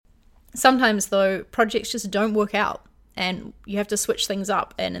Sometimes, though, projects just don't work out and you have to switch things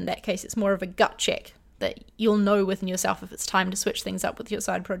up. And in that case, it's more of a gut check that you'll know within yourself if it's time to switch things up with your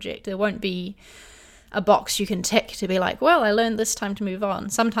side project. There won't be a box you can tick to be like, well, I learned this time to move on.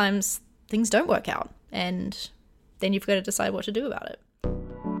 Sometimes things don't work out and then you've got to decide what to do about it.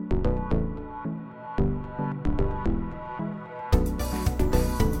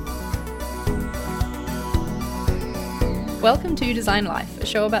 Welcome to Design Life, a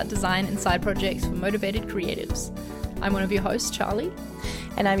show about design and side projects for motivated creatives. I'm one of your hosts, Charlie.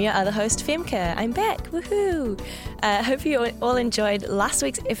 And I'm your other host, Femke. I'm back. Woohoo! Hope you all enjoyed last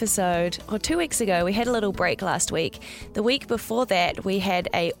week's episode, or 2 weeks ago. We had a little break last week. The week before that, we had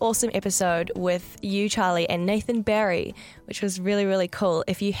an awesome episode with you, Charlie, and Nathan Barry, which was really, really cool.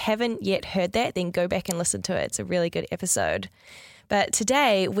 If you haven't yet heard that, then go back and listen to it. It's a really good episode. But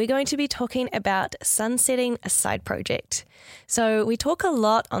today we're going to be talking about sunsetting a side project. So we talk a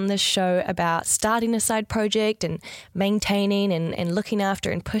lot on this show about starting a side project and maintaining and looking after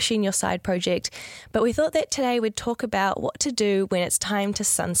and pushing your side project. But we thought that today we'd talk about what to do when it's time to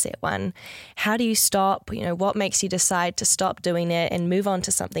sunset one. How do you stop? What makes you decide to stop doing it and move on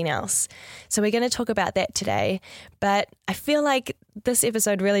to something else? So we're going to talk about that today. But I feel like this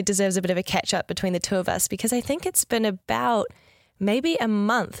episode really deserves a bit of a catch up between the two of us because I think it's been about maybe a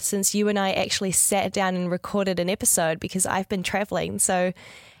month since you and I actually sat down and recorded an episode because I've been traveling. So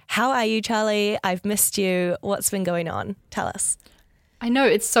how are you, Charlie? I've missed you. What's been going on? Tell us. I know,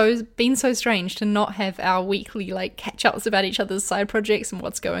 it's been so strange to not have our weekly catch-ups about each other's side projects and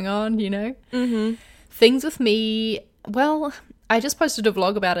what's going on, Mm-hmm. Things with me, well, I just posted a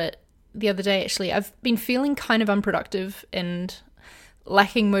vlog about it the other day, actually. I've been feeling kind of unproductive and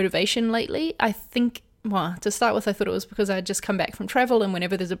lacking motivation lately. I think, well, to start with, I thought it was because I'd just come back from travel, and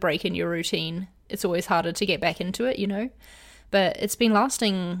whenever there's a break in your routine, it's always harder to get back into it, But it's been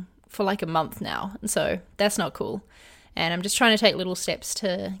lasting for a month now, and so that's not cool. And I'm just trying to take little steps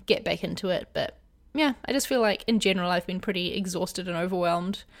to get back into it. But yeah, I just feel like in general I've been pretty exhausted and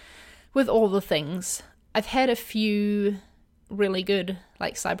overwhelmed with all the things. I've had a few really good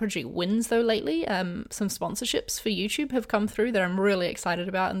side project wins though lately. Some sponsorships for YouTube have come through that I'm really excited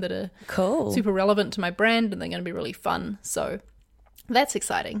about and that are cool, super relevant to my brand, and they're going to be really fun. So that's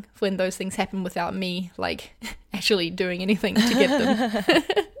exciting when those things happen without me actually doing anything to get them.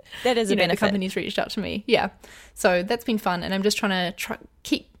 That is a benefit. The company's reached out to me. Yeah. So that's been fun, and I'm just trying to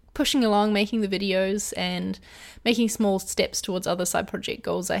keep pushing along, making the videos and making small steps towards other side project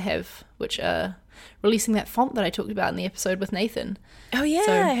goals I have, which are releasing that font that I talked about in the episode with Nathan. Oh yeah,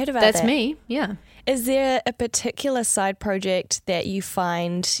 so I heard about that. That's me, yeah. Is there a particular side project that you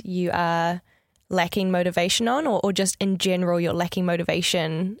find you are lacking motivation on, or just in general you're lacking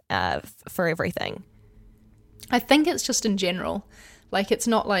motivation for everything? I think it's just in general. It's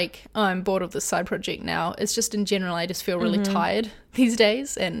not oh, I'm bored of this side project now. It's just in general I just feel really tired these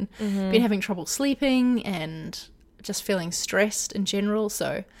days and been having trouble sleeping and just feeling stressed in general.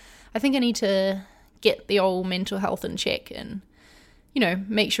 So I think I need to get the old mental health in check and,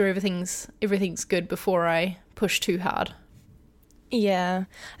 make sure everything's good before I push too hard. Yeah,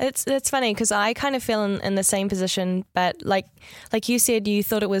 it's funny because I kind of feel in the same position, but like you said, you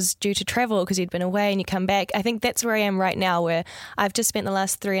thought it was due to travel because you'd been away and you come back. I think that's where I am right now, where I've just spent the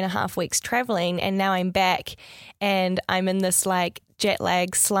last 3.5 weeks traveling and now I'm back and I'm in this jet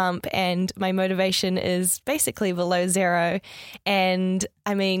lag slump and my motivation is basically below zero. And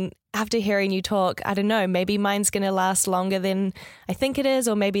I mean, after hearing you talk, I don't know, maybe mine's going to last longer than I think it is,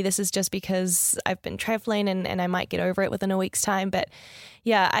 or maybe this is just because I've been traveling and I might get over it within a week's time. But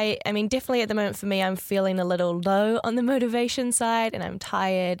yeah, I mean, definitely at the moment for me, I'm feeling a little low on the motivation side and I'm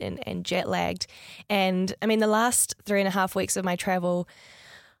tired and jet lagged. And I mean, the last 3.5 weeks of my travel,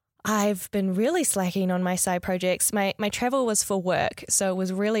 I've been really slacking on my side projects. My travel was for work, so it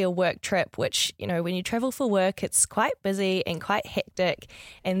was really a work trip, which, when you travel for work, it's quite busy and quite hectic.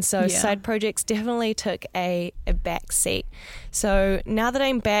 And so side projects definitely took a back seat. So now that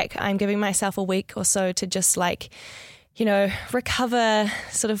I'm back, I'm giving myself a week or so to just recover,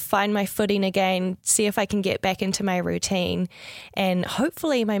 sort of find my footing again, see if I can get back into my routine, and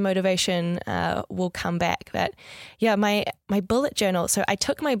hopefully my motivation will come back. But yeah, my bullet journal. So I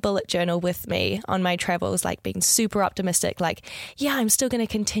took my bullet journal with me on my travels, being super optimistic, I'm still going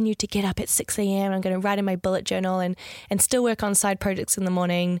to continue to get up at 6 a.m. I'm going to write in my bullet journal and still work on side projects in the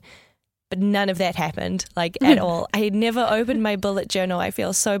morning. But none of that happened, at all. I had never opened my bullet journal. I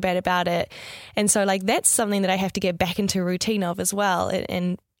feel so bad about it. And so, that's something that I have to get back into a routine of as well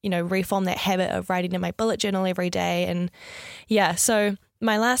and reform that habit of writing in my bullet journal every day. And yeah, so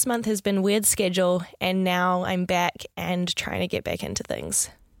my last month has been weird schedule, and now I'm back and trying to get back into things.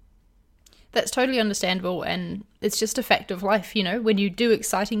 That's totally understandable, and it's just a fact of life, you know, when you do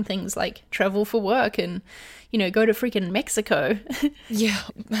exciting things like travel for work and, you know, go to freaking Mexico. Yeah.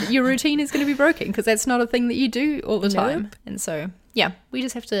 Your routine is going to be broken because that's not a thing that you do all the time. Nope. And so, yeah, we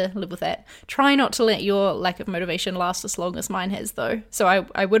just have to live with that. Try not to let your lack of motivation last as long as mine has, though. So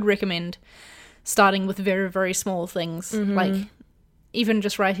I would recommend starting with very, very small things, like even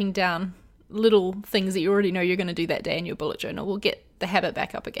just writing down little things that you already know you're going to do that day in your bullet journal will get the habit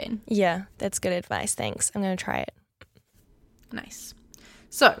back up again. Yeah, that's good advice. Thanks. I'm going to try it. Nice.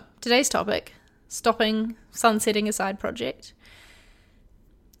 So, today's topic, stopping sunsetting a side project.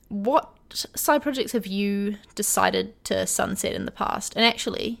 What side projects have you decided to sunset in the past? And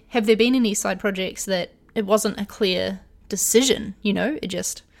actually, have there been any side projects that it wasn't a clear decision, you know?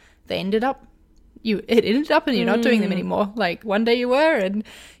 They ended up and you're not doing them anymore. Like one day you were and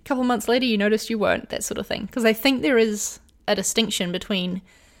a couple months later you noticed you weren't, that sort of thing. Because I think there is a distinction between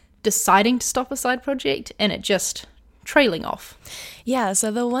deciding to stop a side project and it just trailing off. Yeah, so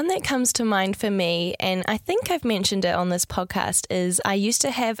the one that comes to mind for me, and I think I've mentioned it on this podcast, is I used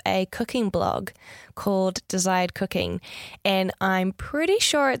to have a cooking blog called Desired Cooking, and I'm pretty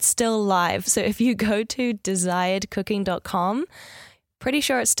sure it's still live. So if you go to desiredcooking.com, pretty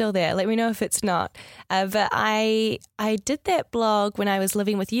sure it's still there. Let me know if it's not. But I did that blog when I was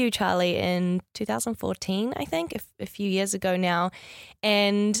living with you, Charlie, in 2014, I think, a few years ago now.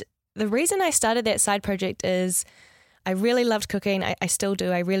 And the reason I started that side project is I really loved cooking. I still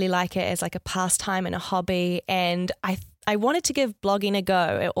do. I really like it as like a pastime and a hobby. And I wanted to give blogging a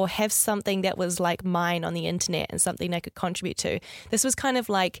go or have something that was like mine on the internet and something I could contribute to. This was kind of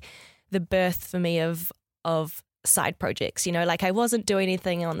like the birth for me of side projects, you know, like I wasn't doing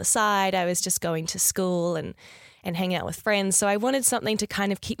anything on the side. I was just going to school and hanging out with friends. So I wanted something to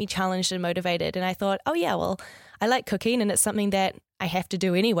kind of keep me challenged and motivated. And I thought, oh yeah, well, I like cooking and it's something that I have to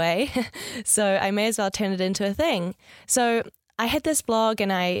do anyway. So I may as well turn it into a thing. So I had this blog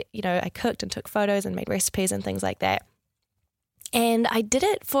and I cooked and took photos and made recipes and things like that. And I did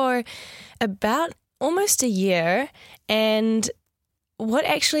it for about almost a year. And what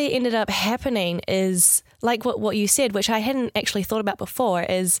actually ended up happening is like what you said, which I hadn't actually thought about before,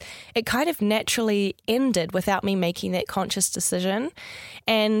 is it kind of naturally ended without me making that conscious decision.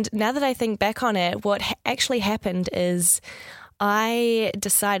 And now that I think back on it, what actually happened is I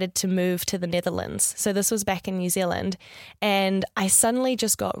decided to move to the Netherlands. So this was back in New Zealand. And I suddenly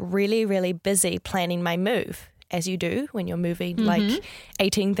just got really, really busy planning my move, as you do when you're moving like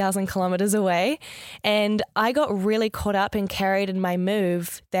 18,000 kilometers away. And I got really caught up and carried in my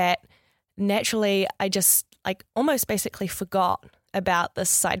move that naturally I just like almost basically forgot about this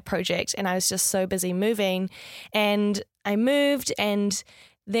side project. And I was just so busy moving. And I moved, and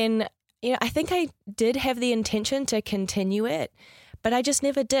then, you know, I think I did have the intention to continue it, but I just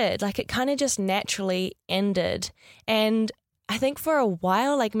never did. Like it kind of just naturally ended. And I think for a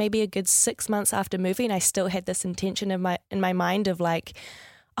while, like maybe a good 6 months after moving, I still had this intention in my mind of like,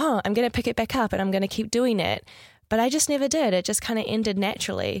 oh, I'm going to pick it back up and I'm going to keep doing it. But I just never did. It just kind of ended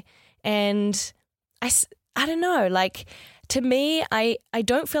naturally. And I don't know, like to me, I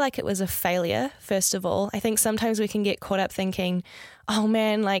don't feel like it was a failure, first of all. I think sometimes we can get caught up thinking, oh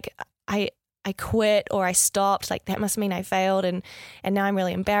man, like I quit or I stopped, like that must mean I failed and now I'm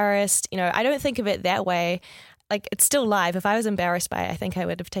really embarrassed. You know, I don't think of it that way. Like it's still live. If I was embarrassed by it, I think I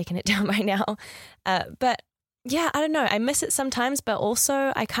would have taken it down by now. But yeah, I don't know. I miss it sometimes, but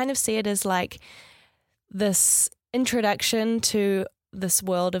also I kind of see it as like this introduction to this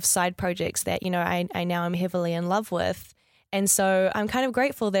world of side projects that, you know, I now am heavily in love with. And so I'm kind of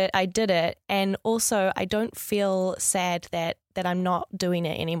grateful that I did it. And also I don't feel sad that I'm not doing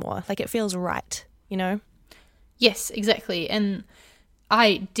it anymore. Like it feels right, you know? Yes, exactly. And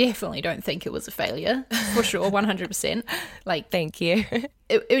I definitely don't think it was a failure, for sure, 100%. Like, thank you.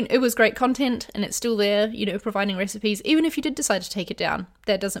 It was great content, and it's still there, you know, providing recipes. Even if you did decide to take it down,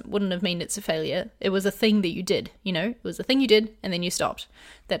 that wouldn't have mean it's a failure. It was a thing that you did, you know. It was a thing you did, and then you stopped.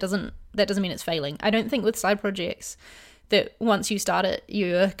 That doesn't mean it's failing. I don't think with side projects that once you start it,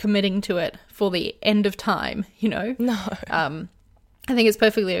 you're committing to it for the end of time, you know. No. I think it's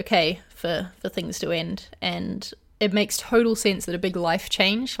perfectly okay for things to end, and it makes total sense that a big life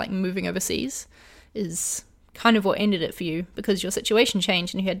change, like moving overseas, is kind of what ended it for you because your situation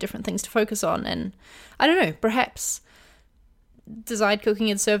changed and you had different things to focus on. And I don't know, perhaps Desired Cooking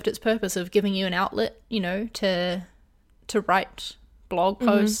had served its purpose of giving you an outlet, you know, to write blog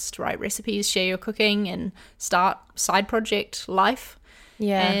posts, to write recipes, share your cooking, and start side project life.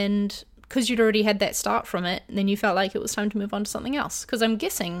 Yeah. And because you'd already had that start from it, then you felt like it was time to move on to something else. Because I'm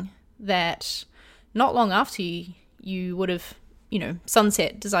guessing that not long after you would have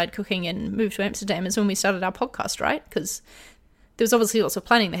Sunset, Desired Cooking, and moved to Amsterdam is when we started our podcast, right? Because there was obviously lots of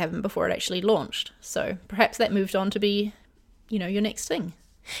planning that happened before it actually launched. So perhaps that moved on to be, your next thing.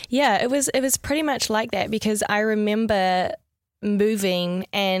 Yeah, it was pretty much like that, because I remember moving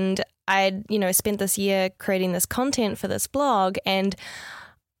and I'd, spent this year creating this content for this blog. And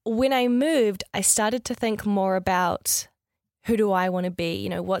when I moved, I started to think more about who do I want to be?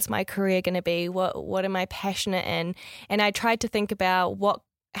 What's my career going to be? What am I passionate in? And I tried to think about what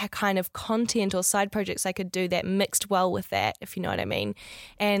kind of content or side projects I could do that mixed well with that, if you know what I mean.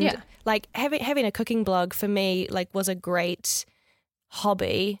 And like having a cooking blog for me, like, was a great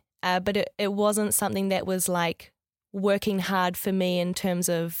hobby, but it wasn't something that was like working hard for me in terms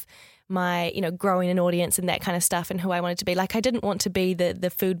of my, growing an audience and that kind of stuff and who I wanted to be. Like, I didn't want to be the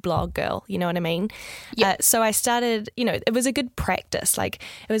food blog girl, you know what I mean? Yeah. So I started, it was a good practice. Like,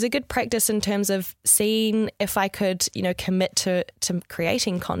 it was a good practice in terms of seeing if I could, commit to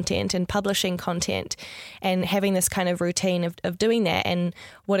creating content and publishing content and having this kind of routine of doing that, and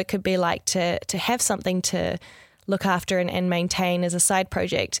what it could be like to have something to look after and maintain as a side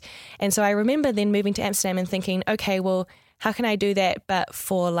project. And so I remember then moving to Amsterdam and thinking, okay, well, how can I do that but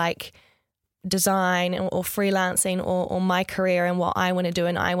for like design or freelancing or my career and what I want to do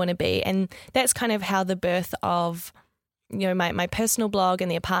and I want to be? And that's kind of how the birth of, my personal blog and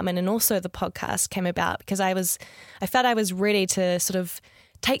the apartment and also the podcast came about, because I felt I was ready to sort of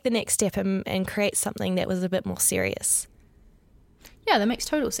take the next step and create something that was a bit more serious. Yeah, that makes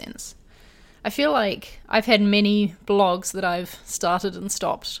total sense. I feel like I've had many blogs that I've started and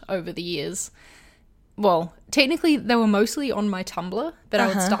stopped over the years. Well, technically they were mostly on my Tumblr, but I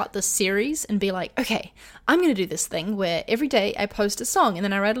would start this series and be like, okay, I'm going to do this thing where every day I post a song and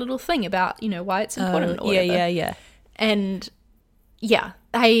then I write a little thing about, why it's important or whatever. Yeah. And yeah,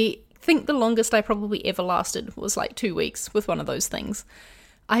 I think the longest I probably ever lasted was like 2 weeks with one of those things.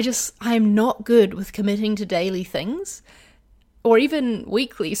 I am not good with committing to daily things. Or even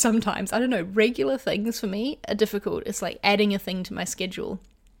weekly sometimes. I don't know, regular things for me are difficult. It's like adding a thing to my schedule.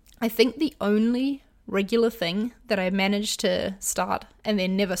 I think the only regular thing that I managed to start and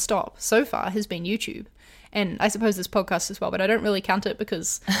then never stop so far has been YouTube. And I suppose this podcast as well, but I don't really count it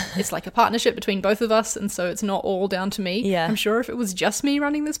because it's like a partnership between both of us, and so it's not all down to me. Yeah. I'm sure if it was just me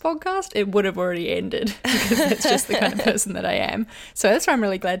running this podcast, it would have already ended because that's just the kind of person that I am. So that's why I'm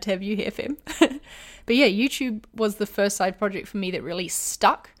really glad to have you here, Fem. But yeah, YouTube was the first side project for me that really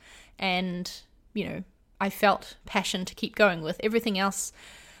stuck, and, I felt passion to keep going with. Everything else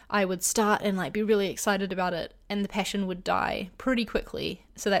I would start and like be really excited about it, and the passion would die pretty quickly.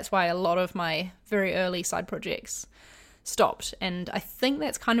 So that's why a lot of my very early side projects stopped. And I think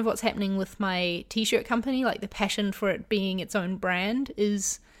that's kind of what's happening with my t-shirt company. Like, the passion for it being its own brand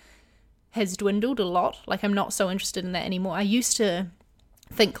has dwindled a lot. Like, I'm not so interested in that anymore. I used to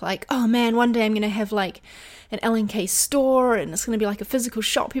think like, oh man, one day I'm going to have like an LNK store and it's going to be like a physical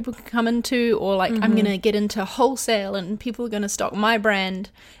shop people can come into, or like I'm going to get into wholesale and people are going to stock my brand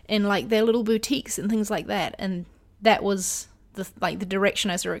in like their little boutiques and things like that. And that was the direction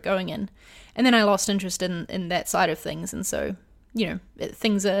I saw it going in. And then I lost interest in that side of things. And so,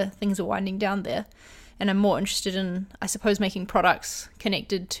 things are winding down there, and I'm more interested in, I suppose, making products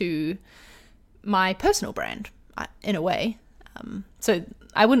connected to my personal brand in a way. So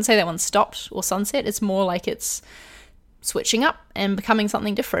I wouldn't say that one stopped or sunset. It's more like it's switching up and becoming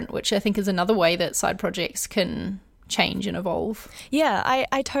something different, which I think is another way that side projects can change and evolve. Yeah,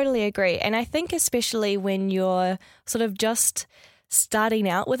 I totally agree. And I think especially when you're sort of just starting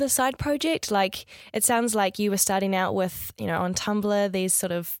out with a side project, like it sounds like you were starting out with, on Tumblr, these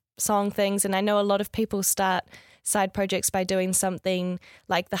sort of song things. And I know a lot of people start side projects by doing something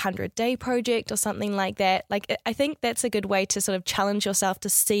like the 100-day project or something like that. Like, I think that's a good way to sort of challenge yourself to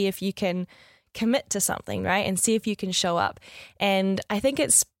see if you can commit to something, right? And see if you can show up. And I think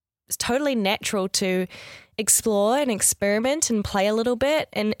it's totally natural to explore and experiment and play a little bit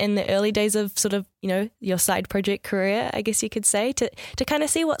in the early days of sort of, your side project career, I guess you could say, to kind of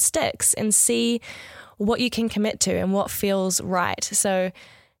see what sticks and see what you can commit to and what feels right. So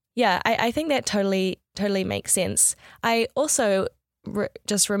yeah, I think that totally makes sense. I also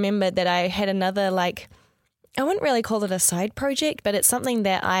just remembered that I had another, like, I wouldn't really call it a side project, but it's something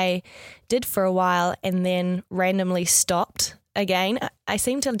that I did for a while and then randomly stopped again. I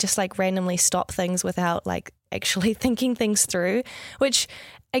seem to just like randomly stop things without like actually thinking things through, which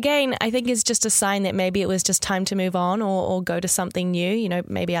again, I think is just a sign that maybe it was just time to move on or go to something new.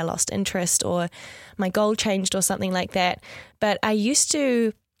 Maybe I lost interest or my goal changed or something like that. But I used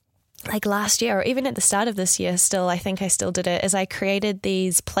to, like last year or even at the start of this year still, I think I still did it, is I created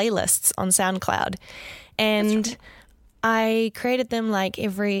these playlists on SoundCloud. And I created them like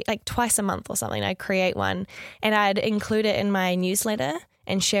twice a month or something. I'd create one and I'd include it in my newsletter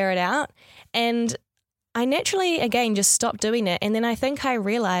and share it out. And I naturally, again, just stopped doing it. And then I think I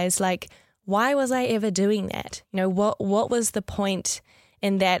realized, like, why was I ever doing that? You know, what was the point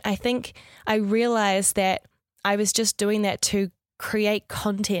in that? I think I realized that I was just doing that to create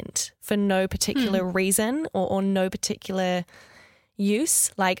content for no particular reason or no particular use.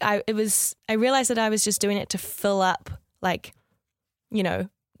 Like I realized that I was just doing it to fill up, like, you know,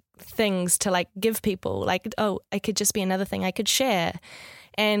 things to like give people, like, oh, it could just be another thing I could share.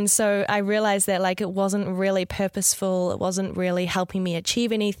 And so I realized that like it wasn't really purposeful. It wasn't really helping me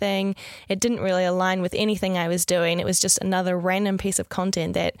achieve anything. It didn't really align with anything I was doing. It was just another random piece of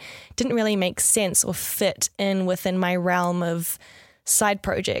content that didn't really make sense or fit in within my realm of side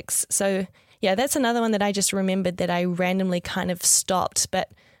projects. So yeah, that's another one that I just remembered that I randomly kind of stopped.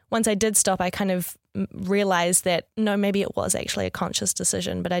 But once I did stop, I kind of realized that no, maybe it was actually a conscious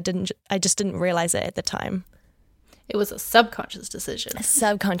decision, but I just didn't realize it at the time. It was a subconscious decision. A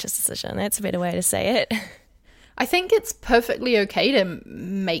subconscious decision. That's a better way to say it. I think it's perfectly okay to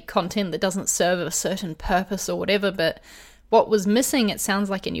make content that doesn't serve a certain purpose or whatever, but what was missing, it sounds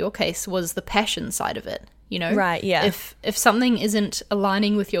like in your case, was the passion side of it, you know? Right, yeah. If something isn't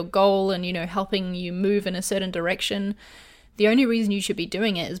aligning with your goal and, you know, helping you move in a certain direction, the only reason you should be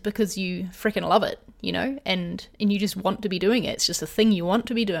doing it is because you freaking love it, you know? And you just want to be doing it. It's just a thing you want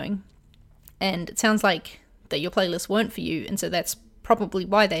to be doing. And it sounds like that your playlists weren't for you, and so that's probably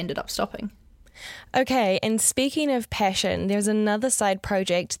why they ended up stopping. Okay, and speaking of passion, there's another side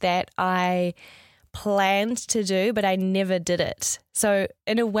project that I planned to do, but I never did it. So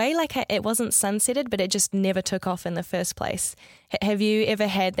in a way, like it wasn't sunsetted, but it just never took off in the first place. Have you ever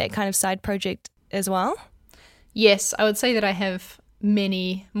had that kind of side project as well? Yes, I would say that I have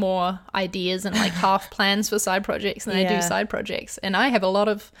many more ideas and like half plans for side projects than I do side projects. And I have a lot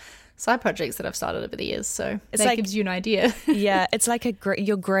of side projects that I've started over the years, so that like, gives you an idea. Yeah, it's like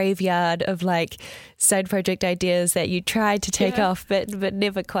your graveyard of like side project ideas that you tried to take off but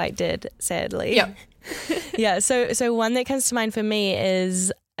never quite did, sadly. Yeah. Yeah, so one that comes to mind for me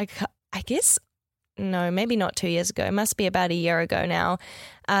is, I guess, no, maybe not 2 years ago. It must be about a year ago now.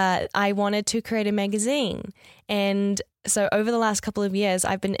 I wanted to create a magazine. And so over the last couple of years,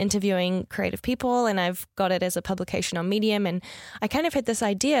 I've been interviewing creative people and I've got it as a publication on Medium. And I kind of had this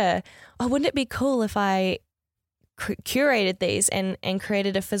idea, oh, wouldn't it be cool if I curated these and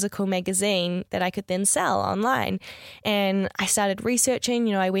created a physical magazine that I could then sell online? And I started researching,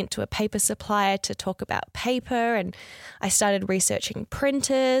 you know, I went to a paper supplier to talk about paper, and I started researching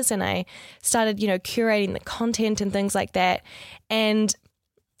printers, and I started, you know, curating the content and things like that. And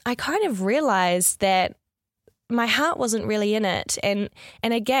I kind of realized that my heart wasn't really in it. And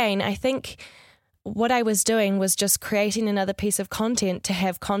again, I think what I was doing was just creating another piece of content to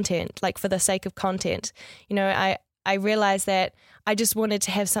have content, like for the sake of content. You know, I realized that I just wanted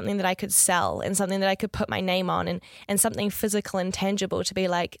to have something that I could sell and something that I could put my name on, and something physical and tangible to be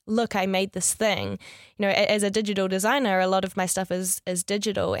like, look, I made this thing. You know, as a digital designer, a lot of my stuff is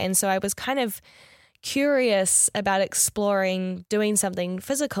digital. And so I was kind of curious about exploring doing something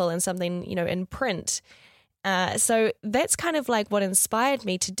physical and something, you know, in print. So that's kind of like what inspired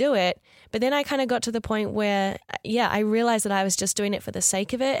me to do it. But then I kind of got to the point where, I realized that I was just doing it for the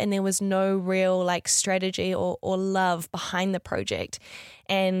sake of it, and there was no real like strategy or love behind the project.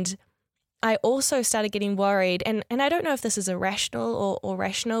 And I also started getting worried, and I don't know if this is irrational or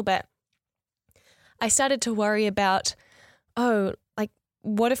rational, but I started to worry about,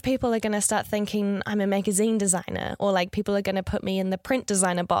 what if people are going to start thinking I'm a magazine designer, or like people are going to put me in the print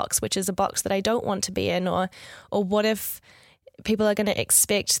designer box, which is a box that I don't want to be in, or what if people are going to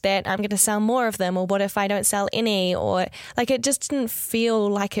expect that I'm going to sell more of them, or what if I don't sell any, or like it just didn't feel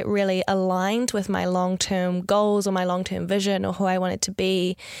like it really aligned with my long-term goals or my long-term vision or who I wanted to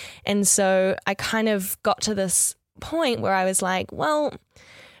be. And so I kind of got to this point where I was like, well,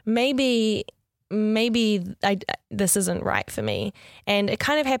 maybe this isn't right for me. And it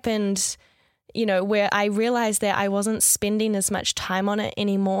kind of happened, you know, where I realized that I wasn't spending as much time on it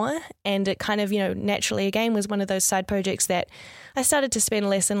anymore. And it kind of, you know, naturally again was one of those side projects that I started to spend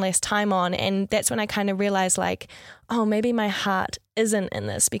less and less time on. And that's when I kind of realized like, oh, maybe my heart isn't in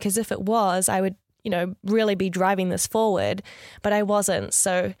this, because if it was, I would, you know, really be driving this forward, but I wasn't.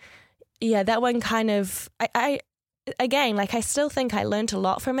 So yeah, that one kind of, I again, like I still think I learned a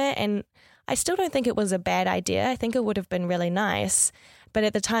lot from it, and I still don't think it was a bad idea. I think it would have been really nice. But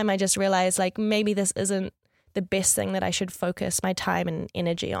at the time, I just realized like maybe this isn't the best thing that I should focus my time and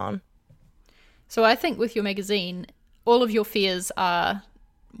energy on. So I think with your magazine, all of your fears are,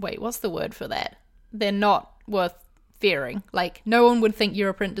 wait, what's the word for that? They're not worth fearing. Like, no one would think you're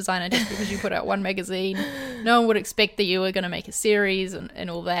a print designer just because you put out one magazine. No one would expect that you were going to make a series and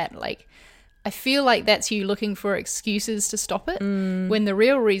all that. Like, I feel like that's you looking for excuses to stop it, when the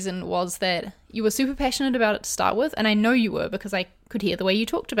real reason was that you were super passionate about it to start with, and I know you were because I could hear the way you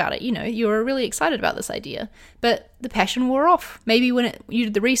talked about it. You know, you were really excited about this idea, but the passion wore off. Maybe when you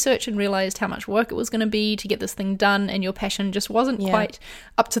did the research and realized how much work it was going to be to get this thing done, and your passion just wasn't quite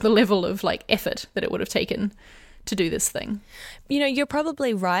up to the level of like effort that it would have taken to do this thing. You know, you're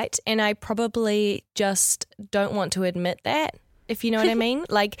probably right, and I probably just don't want to admit that, if you know what I mean.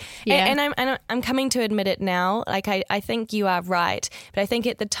 Like, and I'm coming to admit it now. Like, I think you are right, but I think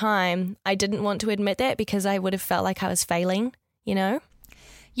at the time I didn't want to admit that because I would have felt like I was failing, you know?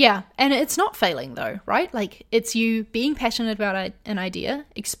 Yeah, and it's not failing though, right? Like, it's you being passionate about an idea,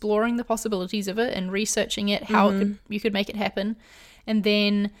 exploring the possibilities of it and researching it, how you could make it happen, and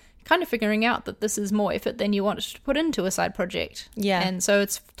then kind of figuring out that this is more effort than you wanted to put into a side project. Yeah. And so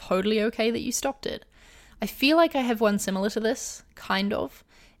it's totally okay that you stopped it. I feel like I have one similar to this, kind of,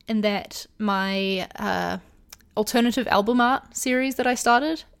 in that my alternative album art series that I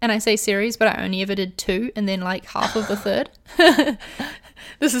started, and I say series, but I only ever did 2 and then like half of the third.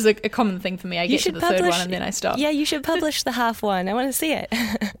 This is a common thing for me. I get to the third one and then I stop. Yeah, you should publish the half one. I want to see it.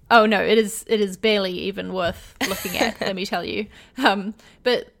 Oh no, it is barely even worth looking at, let me tell you.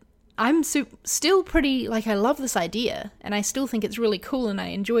 But I'm still pretty, like, I love this idea, and I still think it's really cool, and I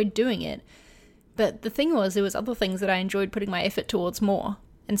enjoyed doing it. But the thing was, there was other things that I enjoyed putting my effort towards more.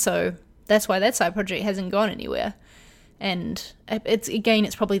 And so that's why that side project hasn't gone anywhere. And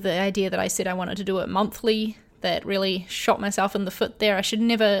it's probably the idea that I said I wanted to do it monthly that really shot myself in the foot there. I should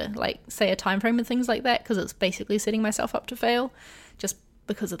never, like, say a time frame and things like that, because it's basically setting myself up to fail just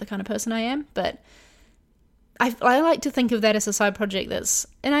because of the kind of person I am. But I like to think of that as a side project that's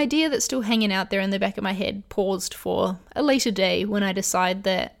an idea that's still hanging out there in the back of my head, paused for a later day when I decide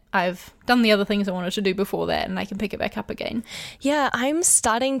that I've done the other things I wanted to do before that and I can pick it back up again. Yeah, I'm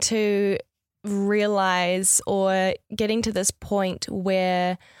starting to realize, or getting to this point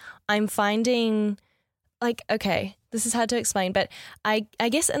where I'm finding, like, okay, this is hard to explain, but I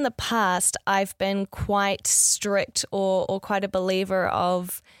guess in the past I've been quite strict or quite a believer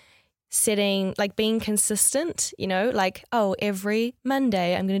of setting, like, being consistent, you know, like, oh, every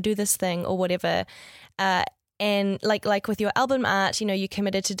Monday I'm going to do this thing or whatever. And like with your album art, you know, you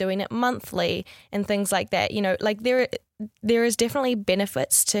committed to doing it monthly and things like that. You know, like there is definitely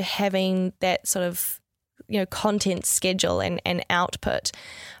benefits to having that sort of, you know, content schedule and output.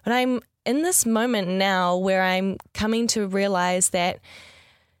 But I'm in this moment now where I'm coming to realize that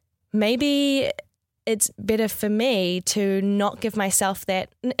maybe it's better for me to not give myself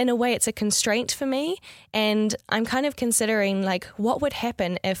that. In a way, it's a constraint for me. And I'm kind of considering, like, what would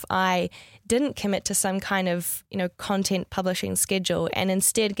happen if I didn't commit to some kind of, you know, content publishing schedule and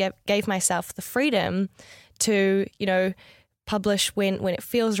instead gave myself the freedom to, you know, publish when it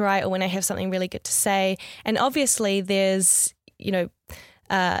feels right or when I have something really good to say. And obviously there's, you know,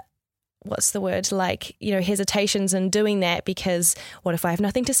 what's the word, like, you know, hesitations in doing that, because what if I have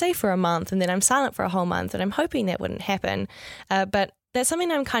nothing to say for a month and then I'm silent for a whole month? And I'm hoping that wouldn't happen. But that's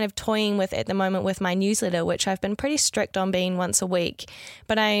something I'm kind of toying with at the moment with my newsletter, which I've been pretty strict on being once a week.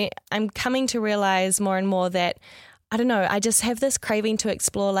 But I'm coming to realize more and more that, I don't know, I just have this craving to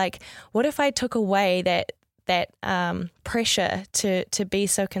explore, like, what if I took away that pressure to be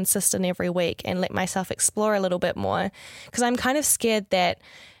so consistent every week and let myself explore a little bit more? Because I'm kind of scared that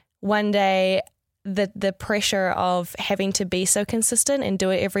one day the pressure of having to be so consistent and do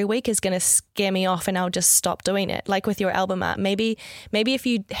it every week is going to scare me off and I'll just stop doing it. Like with your album art, maybe if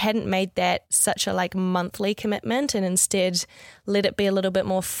you hadn't made that such a, like, monthly commitment and instead let it be a little bit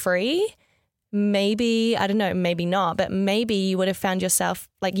more free, maybe, I don't know, maybe not, but maybe you would have found yourself,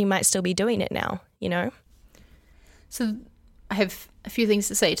 like, you might still be doing it now, you know? So I have a few things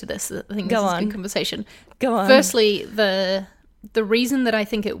to say to this. I think Go this on. is a good conversation. Go on. Firstly, the reason that I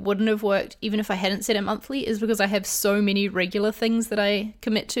think it wouldn't have worked even if I hadn't set it monthly is because I have so many regular things that I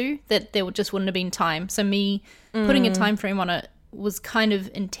commit to that there just wouldn't have been time. So me putting a time frame on it was kind of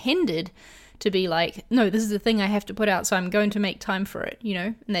intended to be like, no, this is the thing I have to put out, so I'm going to make time for it, you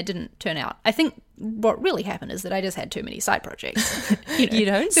know, and that didn't turn out. I think what really happened is that I just had too many side projects. You know, You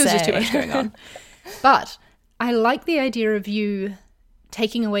don't there was just say. too much going on. But I like the idea of you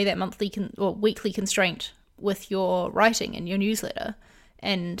taking away that monthly or weekly constraint with your writing and your newsletter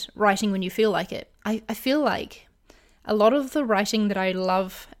and writing when you feel like it. I feel like a lot of the writing that I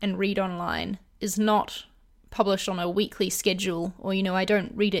love and read online is not published on a weekly schedule, or, you know, I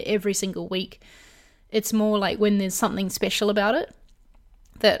don't read it every single week. It's more like when there's something special about it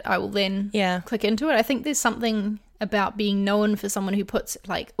that I will then click into it. I think there's something about being known for someone who puts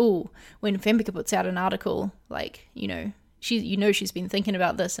like, oh, when Femke puts out an article, like, she's been thinking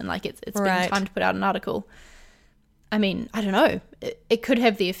about this and like it's Right. been time to put out an article. I mean, I don't know. It could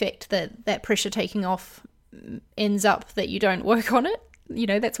have the effect that pressure taking off ends up that you don't work on it.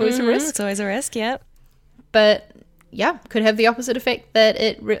 That's always a risk. It's always a risk, yeah. But yeah, could have the opposite effect that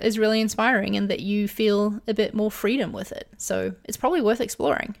it is really inspiring and that you feel a bit more freedom with it. So it's probably worth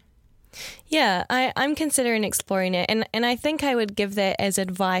exploring. Yeah, I'm considering exploring it. And I think I would give that as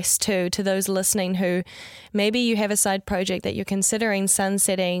advice too to those listening who maybe you have a side project that you're considering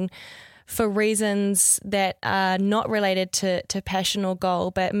sunsetting for reasons that are not related to passion or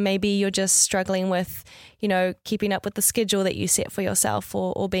goal, but maybe you're just struggling with, keeping up with the schedule that you set for yourself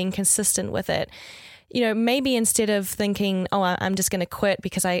or being consistent with it. Maybe instead of thinking, oh, I'm just going to quit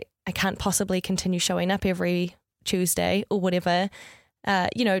because I can't possibly continue showing up every Tuesday or whatever,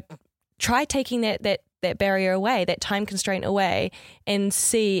 try taking that barrier away, that time constraint away, and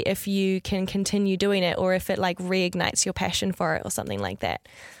see if you can continue doing it or if it like reignites your passion for it or something like that.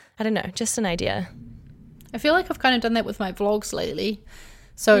 I don't know, just an idea. I feel like I've kind of done that with my vlogs lately.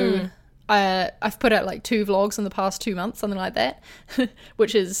 So I've put out like 2 vlogs in the past 2 months, something like that,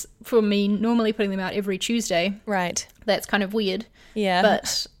 which is for me normally putting them out every Tuesday. Right. That's kind of weird. Yeah.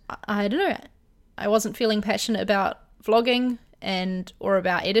 But I don't know. I wasn't feeling passionate about vlogging or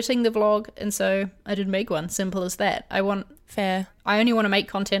about editing the vlog, and so I didn't make one. Simple as that. Fair. I only want to make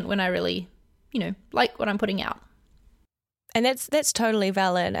content when I really, like what I'm putting out. And that's totally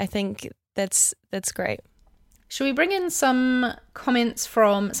valid. I think that's great. Should we bring in some comments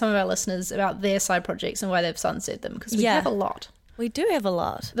from some of our listeners about their side projects and why they've sunset them? Because we have a lot. We do have a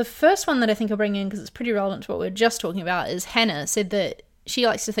lot. The first one that I think I'll bring in, because it's pretty relevant to what we were just talking about, is Hannah said that she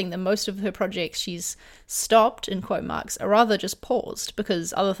likes to think that most of her projects she's stopped, in quote marks, are rather just paused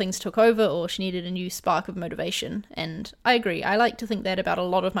because other things took over or she needed a new spark of motivation. And I agree. I like to think that about a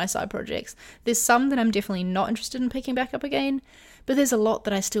lot of my side projects. There's some that I'm definitely not interested in picking back up again, but there's a lot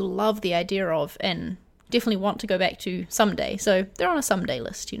that I still love the idea of and definitely want to go back to someday. So they're on a someday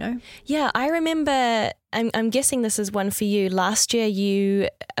list, Yeah, I remember, I'm guessing this is one for you. Last year you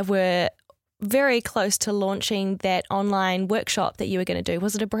were very close to launching that online workshop that you were going to do.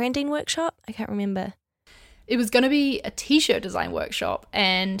 Was it a branding workshop? I can't remember. It was going to be a t-shirt design workshop,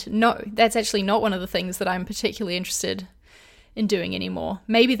 and no, that's actually not one of the things that I'm particularly interested in doing anymore.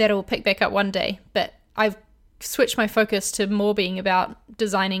 Maybe that'll pick back up one day, but I've switched my focus to more being about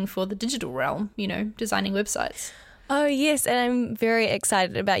designing for the digital realm, designing websites. Oh, yes, and I'm very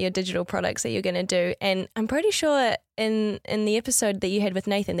excited about your digital products that you're going to do. And I'm pretty sure in the episode that you had with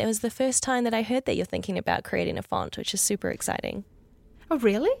Nathan, that was the first time that I heard that you're thinking about creating a font, which is super exciting. Oh,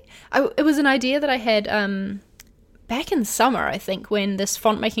 really? It was an idea that I had back in summer, I think, when this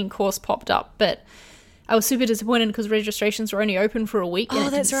font making course popped up. But I was super disappointed because registrations were only open for a week. And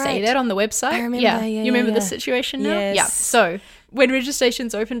it didn't say that on the website. I remember. Yeah. You remember this situation now? Yes. Yeah. So when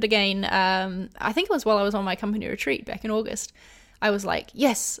registrations opened again, I think it was while I was on my company retreat back in August, I was like,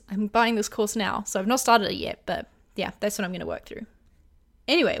 yes, I'm buying this course now. So I've not started it yet, but yeah, that's what I'm going to work through.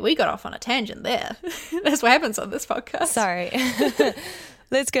 Anyway, we got off on a tangent there. That's what happens on this podcast. Sorry.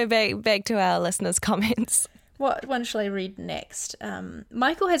 Let's go back to our listeners' comments. What one shall I read next?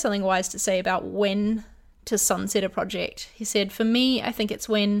 Michael had something wise to say about when to sunset a project. He said, for me, I think it's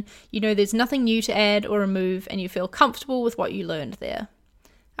when there's nothing new to add or remove and you feel comfortable with what you learned there.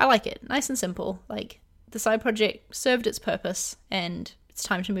 I like it. Nice and simple. Like, the side project served its purpose and it's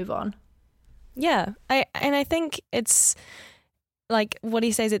time to move on. Yeah. I think it's like what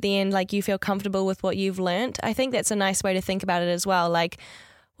he says at the end, like you feel comfortable with what you've learned. I think that's a nice way to think about it as well. Like,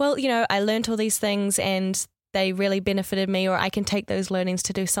 well, I learned all these things and they really benefited me, or I can take those learnings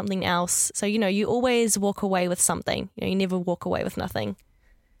to do something else. So, you always walk away with something. You never walk away with nothing.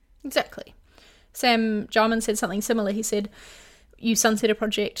 Exactly. Sam Jarman said something similar. He said, you sunset a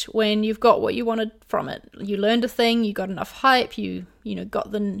project when you've got what you wanted from it. You learned a thing, you got enough hype, it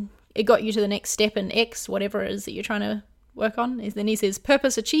got you to the next step in X, whatever it is that you're trying to work on. And then he says,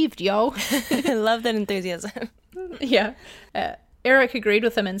 purpose achieved, yo. I love that enthusiasm. Yeah. Eric agreed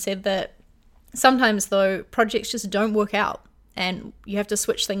with him and said that sometimes, though, projects just don't work out and you have to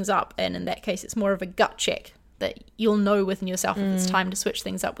switch things up. And in that case, it's more of a gut check that you'll know within yourself if it's time to switch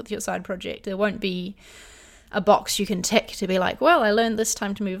things up with your side project. There won't be a box you can tick to be like, well, I learned this,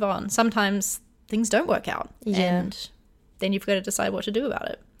 time to move on. Sometimes things don't work out. Yeah. And then you've got to decide what to do about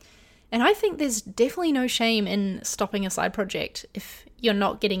it. And I think there's definitely no shame in stopping a side project if you're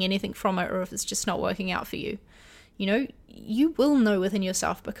not getting anything from it or if it's just not working out for you. You will know within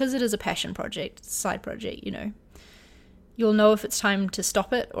yourself, because it is a passion project, it's a side project, you'll know if it's time to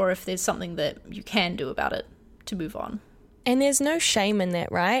stop it or if there's something that you can do about it. to move on. And there's no shame in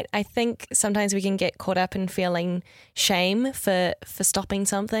that, right? I think sometimes we can get caught up in feeling shame for stopping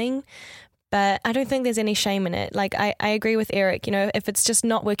something, but I don't think there's any shame in it. Like, I agree with Eric, if it's just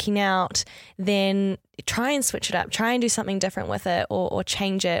not working out, then try and switch it up, try and do something different with it, or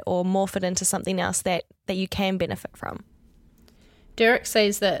change it, or morph it into something else that you can benefit from. Derek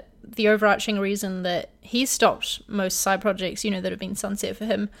says that the overarching reason that he's stopped most side projects, that have been sunset for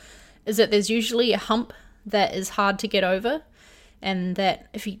him, is that there's usually a hump that is hard to get over, and that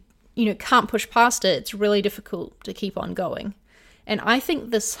if you can't push past it, it's really difficult to keep on going. And I think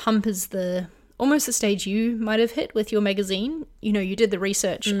this hump is almost the stage you might have hit with your magazine. You did the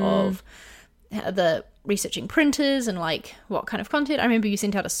research of the researching printers and like what kind of content. I remember you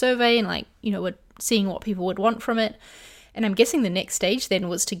sent out a survey and were seeing what people would want from it. And I'm guessing the next stage then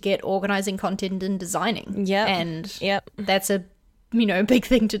was to get organizing content and designing. Yeah. And that's a big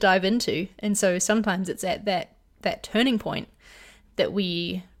thing to dive into. And so sometimes it's at that turning point that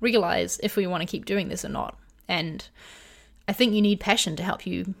we realize if we want to keep doing this or not. And I think you need passion to help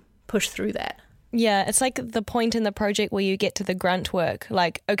you push through that. Yeah, it's like the point in the project where you get to the grunt work.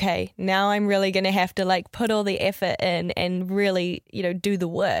 Like, okay, now I'm really going to have to put all the effort in and really, do the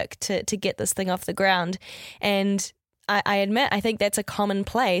work to get this thing off the ground. And I admit, I think that's a common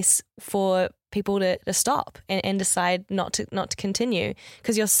place for people to stop and decide not to continue,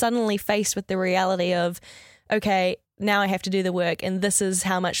 because you're suddenly faced with the reality of, okay, now I have to do the work and this is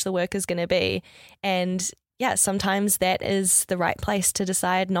how much the work is going to be. And yeah, sometimes that is the right place to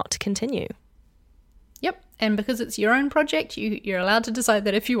decide not to continue. Yep, and because it's your own project, you're allowed to decide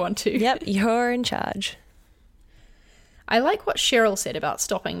that if you want to. Yep, you're in charge. I like what Cheryl said about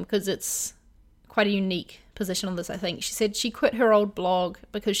stopping, because it's quite a unique position on this, I think. She said she quit her old blog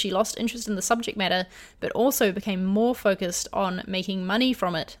because she lost interest in the subject matter, but also became more focused on making money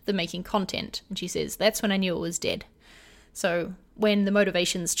from it than making content. And she says, that's when I knew it was dead. So when the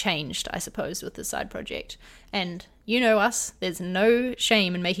motivations changed, I suppose, with the side project. And us, there's no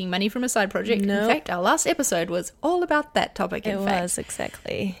shame in making money from a side project. No. In fact, our last episode was all about that topic, in fact. It was,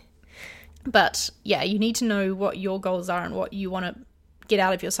 exactly. But yeah, you need to know what your goals are and what you want to get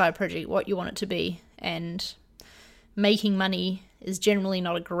out of your side project, what you want it to be. And making money is generally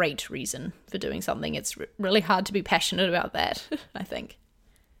not a great reason for doing something. It's really hard to be passionate about that, I think.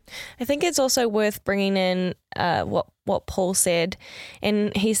 I think it's also worth bringing in what Paul said.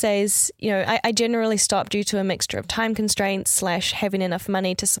 And he says, I generally stop due to a mixture of time constraints / having enough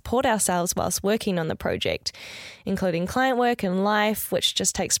money to support ourselves whilst working on the project, including client work and life, which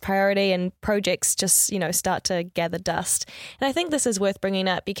just takes priority, and projects just, start to gather dust. And I think this is worth bringing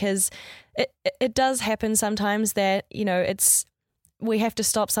up because it does happen sometimes that, we have to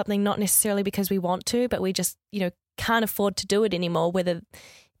stop something not necessarily because we want to, but we just, can't afford to do it anymore, whether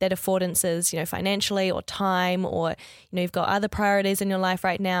that affordance is, financially or time, or, you've got other priorities in your life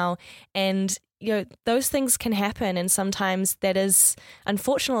right now. And, those things can happen. And sometimes that is,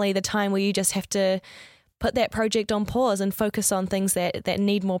 unfortunately, the time where you just have to put that project on pause and focus on things that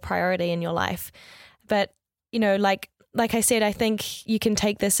need more priority in your life. But, like I said, I think you can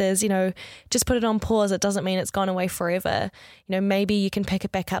take this as, just put it on pause. It doesn't mean it's gone away forever. Maybe you can pick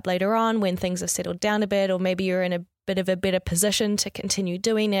it back up later on when things have settled down a bit, or maybe you're in a bit of a better position to continue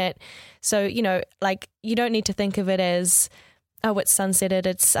doing it. So, you don't need to think of it as, oh, it's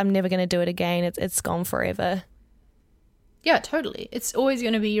sunsetted. I'm never going to do it again. It's gone forever. Yeah, totally. It's always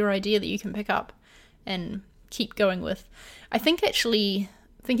going to be your idea that you can pick up and keep going with. I think actually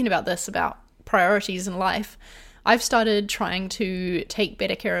thinking about this, about priorities in life, I've started trying to take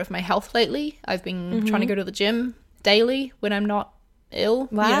better care of my health lately. I've been trying to go to the gym daily when I'm not ill.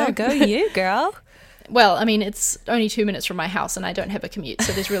 Wow, go you, girl. Well, I mean, it's only 2 minutes from my house and I don't have a commute,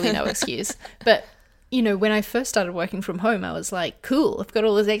 so there's really no excuse. But, when I first started working from home, I was like, cool, I've got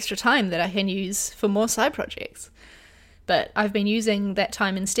all this extra time that I can use for more side projects. But I've been using that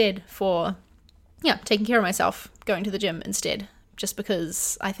time instead for, taking care of myself, going to the gym instead, just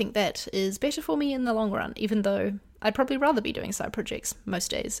because I think that is better for me in the long run, even though I'd probably rather be doing side projects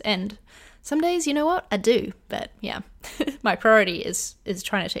most days. And some days, you know what, I do. But yeah, my priority is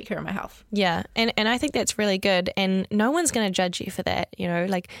trying to take care of my health. Yeah, and I think that's really good. And no one's going to judge you for that,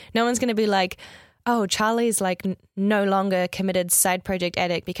 no one's going to be like, oh, Charlie's no longer committed side project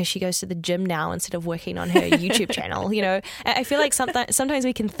addict because she goes to the gym now instead of working on her YouTube channel. I feel like sometimes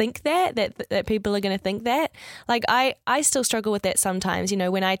we can think that people are going to think that. I still struggle with that sometimes.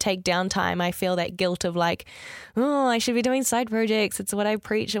 When I take downtime, I feel that guilt of oh, I should be doing side projects. It's what I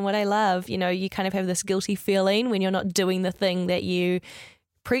preach and what I love. You kind of have this guilty feeling when you're not doing the thing that you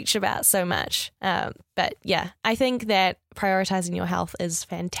preach about so much. But yeah, I think that prioritizing your health is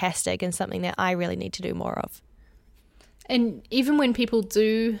fantastic and something that I really need to do more of. And even when people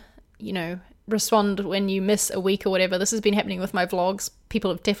do, respond when you miss a week or whatever, this has been happening with my vlogs.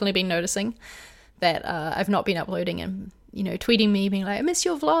 People have definitely been noticing that I've not been uploading and, tweeting me being like, I miss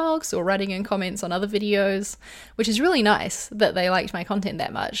your vlogs, or writing in comments on other videos, which is really nice that they liked my content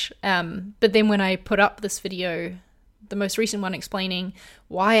that much. But then when I put up this video, the most recent one explaining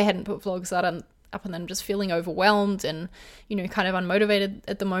why I hadn't put vlogs up and then just feeling overwhelmed and, kind of unmotivated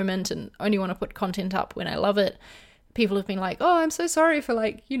at the moment and only want to put content up when I love it, people have been like, oh, I'm so sorry for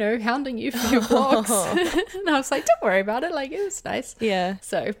hounding you for your vlogs. And I was like, don't worry about it. It was nice. Yeah.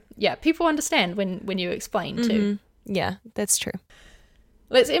 So yeah, people understand when you explain too. Yeah, that's true.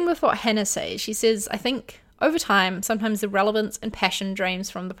 Let's end with what Hannah says. She says, I think over time, sometimes the relevance and passion drains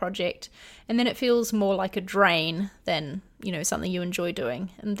from the project, and then it feels more like a drain than, something you enjoy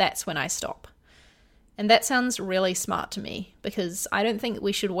doing. And that's when I stop. And that sounds really smart to me, because I don't think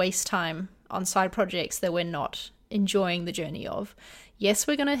we should waste time on side projects that we're not enjoying the journey of. Yes,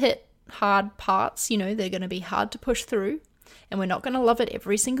 we're going to hit hard parts, they're going to be hard to push through, and we're not going to love it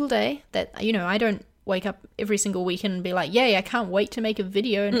every single day. That, I don't wake up every single week and be like, yay, I can't wait to make a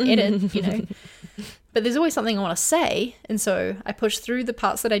video and edit, But there's always something I want to say, and so I push through the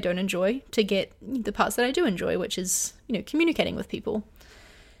parts that I don't enjoy to get the parts that I do enjoy, which is, communicating with people.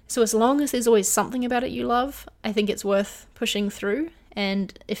 So as long as there's always something about it you love, I think it's worth pushing through,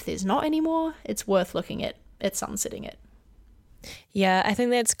 and if there's not anymore, it's worth looking at sunsetting it. Yeah, I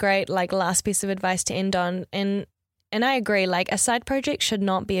think that's great, last piece of advice to end on, and I agree, a side project should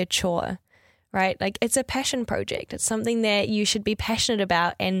not be a chore. Right? It's a passion project. It's something that you should be passionate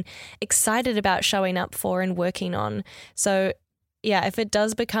about and excited about showing up for and working on. So yeah, if it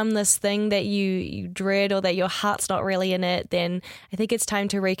does become this thing that you dread, or that your heart's not really in it, then I think it's time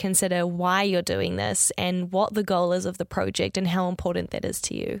to reconsider why you're doing this and what the goal is of the project and how important that is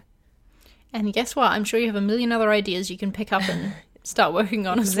to you. And guess what? I'm sure you have a million other ideas you can pick up and start working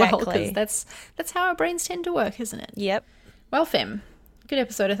on as well, because that's how our brains tend to work, isn't it? Yep. Well, Fem, good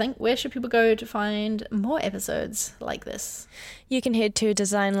episode, I think. Where should people go to find more episodes like this? You can head to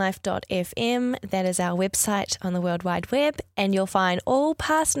designlife.fm. That is our website on the World Wide Web, and you'll find all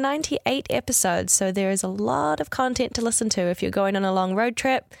past 98 episodes. So there is a lot of content to listen to if you're going on a long road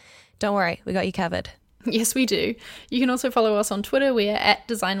trip. Don't worry, we got you covered. Yes, we do. You can also follow us on Twitter. We are at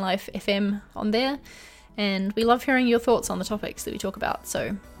designlifefm on there, and we love hearing your thoughts on the topics that we talk about.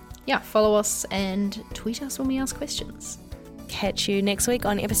 So yeah, follow us and tweet us when we ask questions. Catch you next week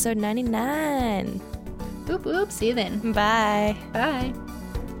on episode 99. Boop, boop. See you then. Bye. Bye.